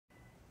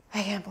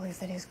I can't believe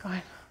that he's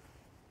gone.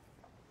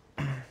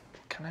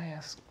 Can I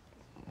ask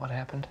what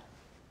happened?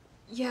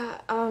 Yeah,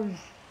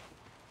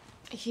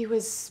 he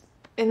was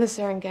in the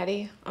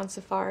Serengeti on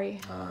safari,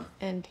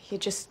 and he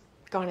had just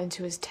gone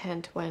into his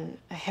tent when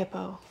a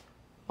hippo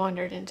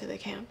wandered into the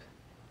camp.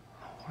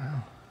 Oh,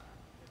 wow.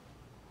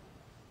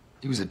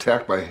 He was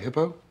attacked by a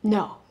hippo?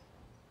 No,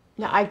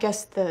 I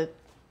guess the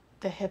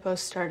hippo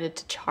started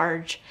to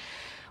charge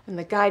when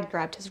the guide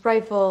grabbed his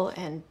rifle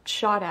and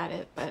shot at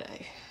it, but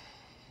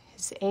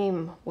his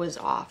aim was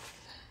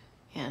off,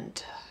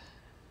 and...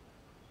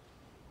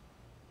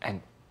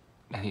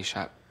 And he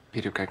shot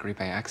Peter Gregory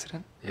by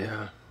accident?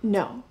 Yeah.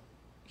 No,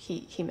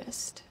 he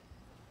missed.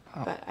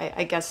 Oh. But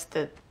I guess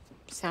the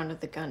sound of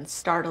the gun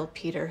startled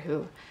Peter,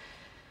 who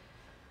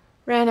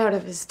ran out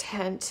of his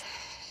tent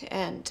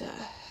and...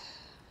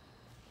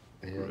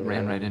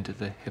 Ran right into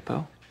the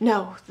hippo?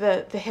 No,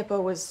 the hippo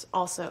was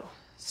also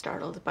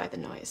startled by the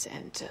noise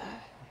and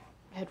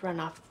had run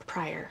off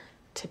prior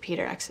to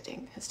Peter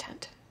exiting his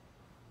tent.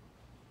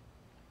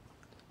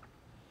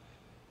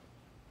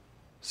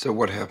 So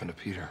what happened to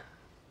Peter?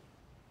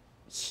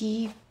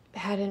 He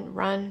hadn't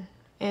run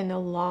in a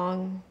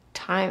long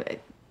time,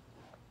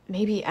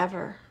 maybe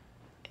ever.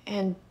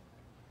 And,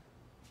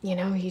 you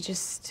know, he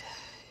just...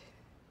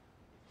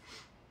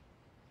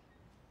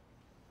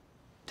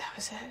 That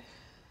was it.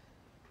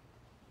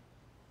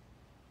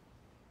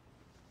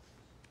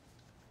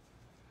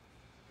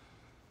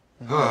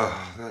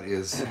 Oh, that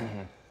is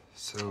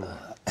so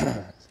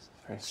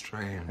Very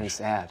strange. Very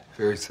sad.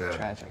 Very sad.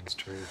 Tragic. And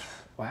strange.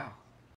 Wow.